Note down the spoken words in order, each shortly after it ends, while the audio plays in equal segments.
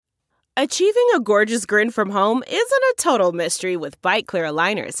Achieving a gorgeous grin from home isn't a total mystery with Byte Clear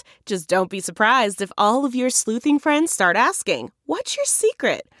aligners. Just don't be surprised if all of your sleuthing friends start asking, "What's your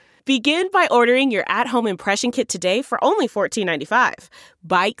secret?" Begin by ordering your at-home impression kit today for only $14.95.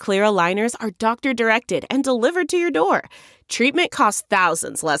 Byte Clear aligners are doctor-directed and delivered to your door. Treatment costs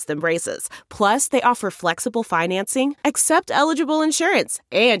thousands less than braces. Plus, they offer flexible financing, accept eligible insurance,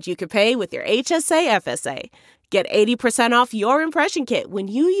 and you can pay with your HSA FSA. Get 80% off your impression kit when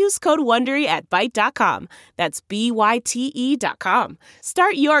you use code WONDERY at Byte.com. That's BYTE.com.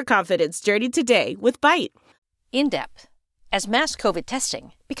 Start your confidence journey today with Byte. In depth. As mass COVID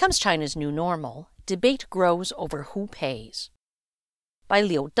testing becomes China's new normal, debate grows over who pays. By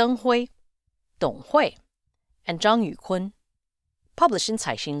Liu Denghui, Dong Hui, and Zhang Yukun. Published in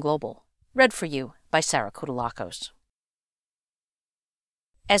Caixin Global. Read for you by Sarah Koutoulakos.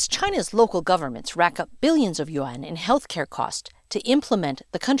 As China's local governments rack up billions of yuan in healthcare costs to implement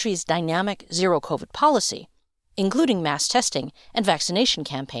the country's dynamic zero-COVID policy, including mass testing and vaccination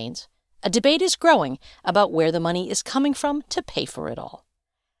campaigns, a debate is growing about where the money is coming from to pay for it all.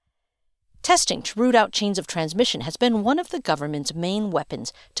 Testing to root out chains of transmission has been one of the government's main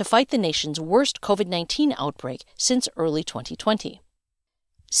weapons to fight the nation's worst COVID-19 outbreak since early 2020.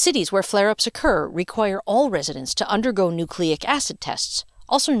 Cities where flare-ups occur require all residents to undergo nucleic acid tests,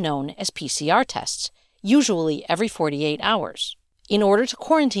 also known as PCR tests, usually every 48 hours, in order to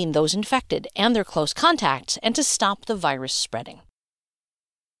quarantine those infected and their close contacts and to stop the virus spreading.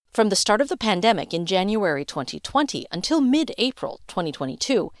 From the start of the pandemic in January 2020 until mid-April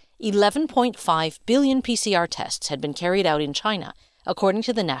 2022, 11.5 billion PCR tests had been carried out in China, according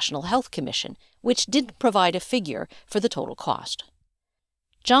to the National Health Commission, which didn't provide a figure for the total cost.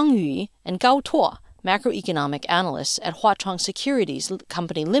 Zhang Yu and Gao Tuo, macroeconomic analysts at Huachang Securities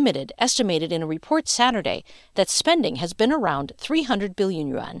Company Limited, estimated in a report Saturday that spending has been around 300 billion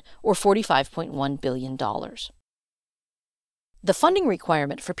yuan, or $45.1 billion. The funding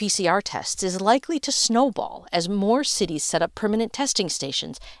requirement for PCR tests is likely to snowball as more cities set up permanent testing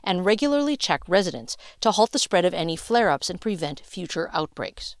stations and regularly check residents to halt the spread of any flare-ups and prevent future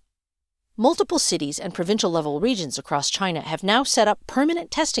outbreaks. Multiple cities and provincial-level regions across China have now set up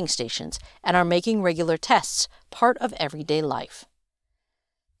permanent testing stations and are making regular tests part of everyday life.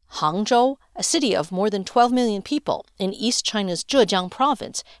 Hangzhou, a city of more than 12 million people in East China's Zhejiang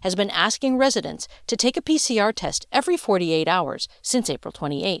province, has been asking residents to take a PCR test every 48 hours since April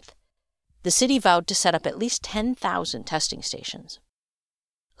 28th. The city vowed to set up at least 10,000 testing stations.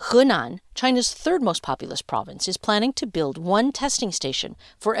 Henan, China's third most populous province, is planning to build one testing station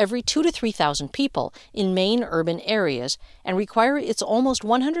for every 2,000 to 3,000 people in main urban areas and require its almost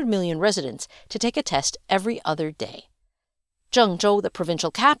 100 million residents to take a test every other day. Zhengzhou, the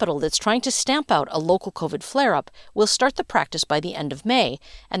provincial capital that's trying to stamp out a local COVID flare-up, will start the practice by the end of May,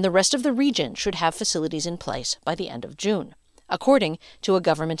 and the rest of the region should have facilities in place by the end of June, according to a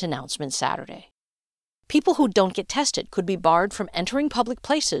government announcement Saturday. People who don't get tested could be barred from entering public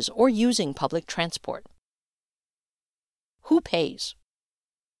places or using public transport. Who pays?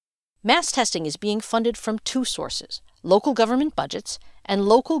 Mass testing is being funded from two sources: local government budgets and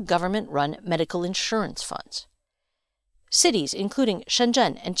local government-run medical insurance funds. Cities, including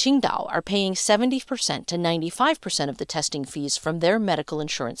Shenzhen and Qingdao, are paying 70% to 95% of the testing fees from their medical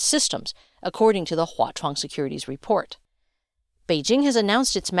insurance systems, according to the Huachang Securities report. Beijing has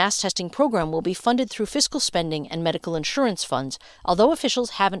announced its mass testing program will be funded through fiscal spending and medical insurance funds, although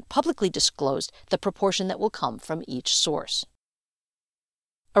officials haven't publicly disclosed the proportion that will come from each source.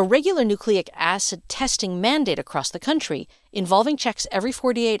 A regular nucleic acid testing mandate across the country, involving checks every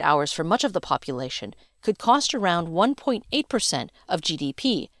 48 hours for much of the population, could cost around 1.8% of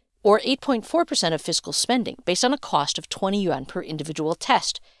GDP, or 8.4% of fiscal spending, based on a cost of 20 yuan per individual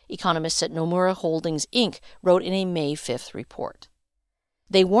test, economists at Nomura Holdings, Inc. wrote in a May 5th report.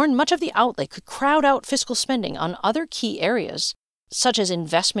 They warn much of the outlay could crowd out fiscal spending on other key areas, such as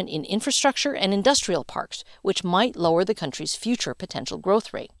investment in infrastructure and industrial parks, which might lower the country's future potential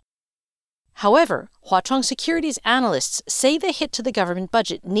growth rate. However, Huachang Securities analysts say the hit to the government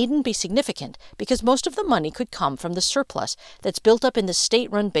budget needn't be significant because most of the money could come from the surplus that's built up in the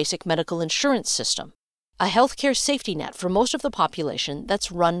state-run basic medical insurance system, a healthcare safety net for most of the population that's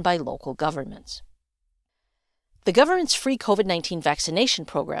run by local governments. The government's free COVID-19 vaccination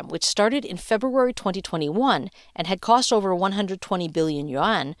program, which started in February 2021 and had cost over 120 billion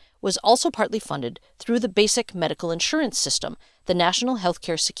yuan, was also partly funded through the basic medical insurance system the National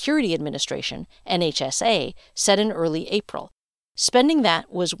Healthcare Security Administration, NHSA, said in early April, spending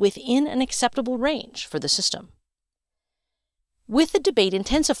that was within an acceptable range for the system. With the debate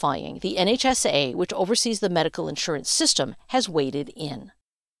intensifying, the NHSA, which oversees the medical insurance system, has waded in.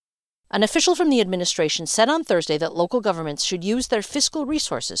 An official from the administration said on Thursday that local governments should use their fiscal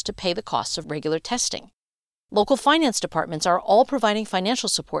resources to pay the costs of regular testing. Local finance departments are all providing financial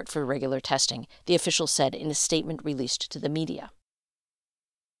support for regular testing, the official said in a statement released to the media.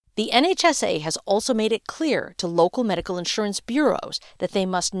 The NHSA has also made it clear to local medical insurance bureaus that they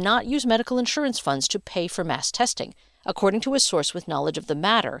must not use medical insurance funds to pay for mass testing, according to a source with knowledge of the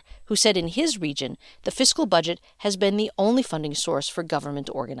matter, who said in his region the fiscal budget has been the only funding source for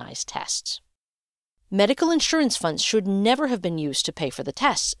government-organized tests. Medical insurance funds should never have been used to pay for the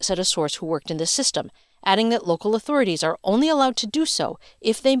tests, said a source who worked in the system, adding that local authorities are only allowed to do so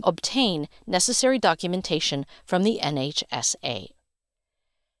if they obtain necessary documentation from the NHSA.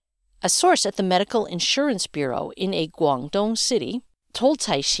 A source at the Medical Insurance Bureau in a Guangdong city told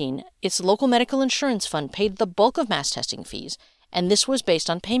Caixin its local medical insurance fund paid the bulk of mass testing fees, and this was based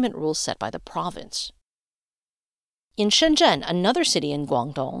on payment rules set by the province. In Shenzhen, another city in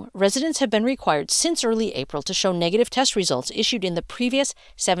Guangdong, residents have been required since early April to show negative test results issued in the previous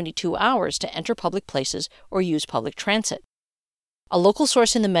 72 hours to enter public places or use public transit. A local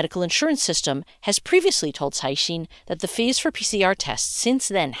source in the medical insurance system has previously told Caixin that the fees for PCR tests since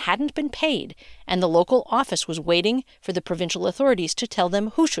then hadn't been paid, and the local office was waiting for the provincial authorities to tell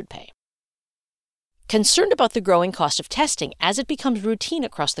them who should pay. Concerned about the growing cost of testing as it becomes routine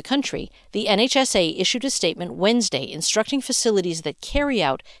across the country, the NHSA issued a statement Wednesday instructing facilities that carry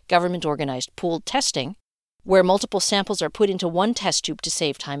out government-organized pooled testing, where multiple samples are put into one test tube to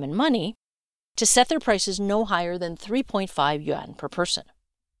save time and money, to set their prices no higher than 3.5 yuan per person.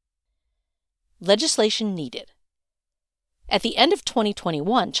 Legislation needed. At the end of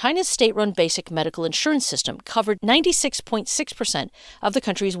 2021, China's state-run basic medical insurance system covered 96.6% of the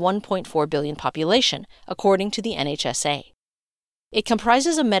country's 1.4 billion population, according to the NHSA. It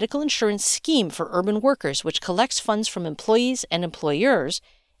comprises a medical insurance scheme for urban workers which collects funds from employees and employers,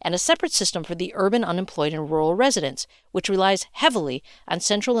 and a separate system for the urban unemployed and rural residents, which relies heavily on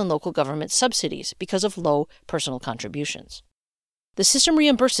central and local government subsidies because of low personal contributions. The system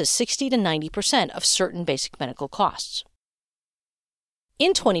reimburses 60 to 90% of certain basic medical costs.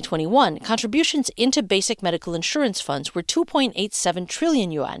 In 2021, contributions into basic medical insurance funds were 2.87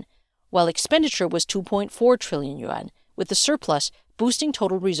 trillion yuan, while expenditure was 2.4 trillion yuan, with the surplus boosting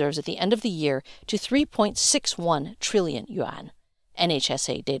total reserves at the end of the year to 3.61 trillion yuan.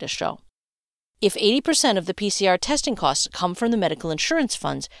 NHSA data show. If 80% of the PCR testing costs come from the medical insurance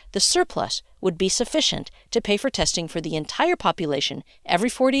funds, the surplus would be sufficient to pay for testing for the entire population every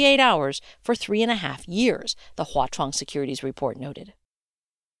 48 hours for 3.5 years, the Huachuang Securities Report noted.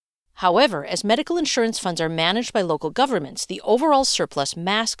 However, as medical insurance funds are managed by local governments, the overall surplus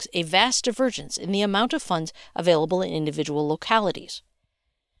masks a vast divergence in the amount of funds available in individual localities.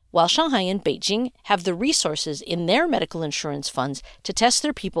 While Shanghai and Beijing have the resources in their medical insurance funds to test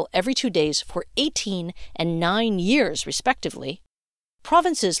their people every 2 days for 18 and 9 years, respectively,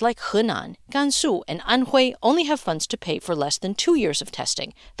 provinces like Henan, Gansu, and Anhui only have funds to pay for less than 2 years of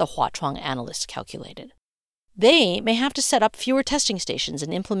testing, the Huachuang analysts calculated. They may have to set up fewer testing stations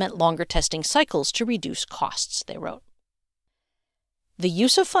and implement longer testing cycles to reduce costs, they wrote. The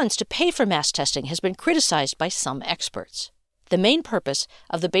use of funds to pay for mass testing has been criticized by some experts. The main purpose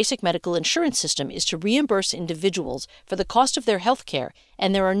of the basic medical insurance system is to reimburse individuals for the cost of their health care,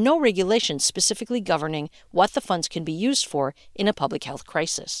 and there are no regulations specifically governing what the funds can be used for in a public health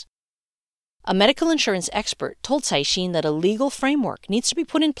crisis. A medical insurance expert told Caixin that a legal framework needs to be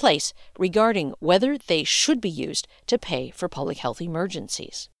put in place regarding whether they should be used to pay for public health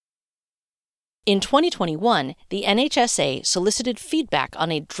emergencies. In 2021, the NHSA solicited feedback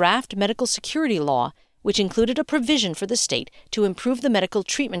on a draft medical security law which included a provision for the state to improve the medical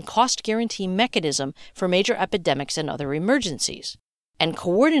treatment cost guarantee mechanism for major epidemics and other emergencies, and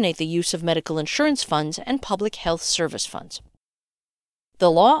coordinate the use of medical insurance funds and public health service funds. The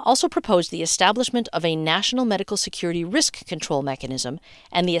law also proposed the establishment of a national medical security risk control mechanism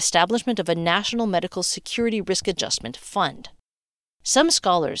and the establishment of a national medical security risk adjustment fund. Some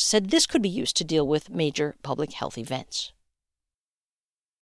scholars said this could be used to deal with major public health events.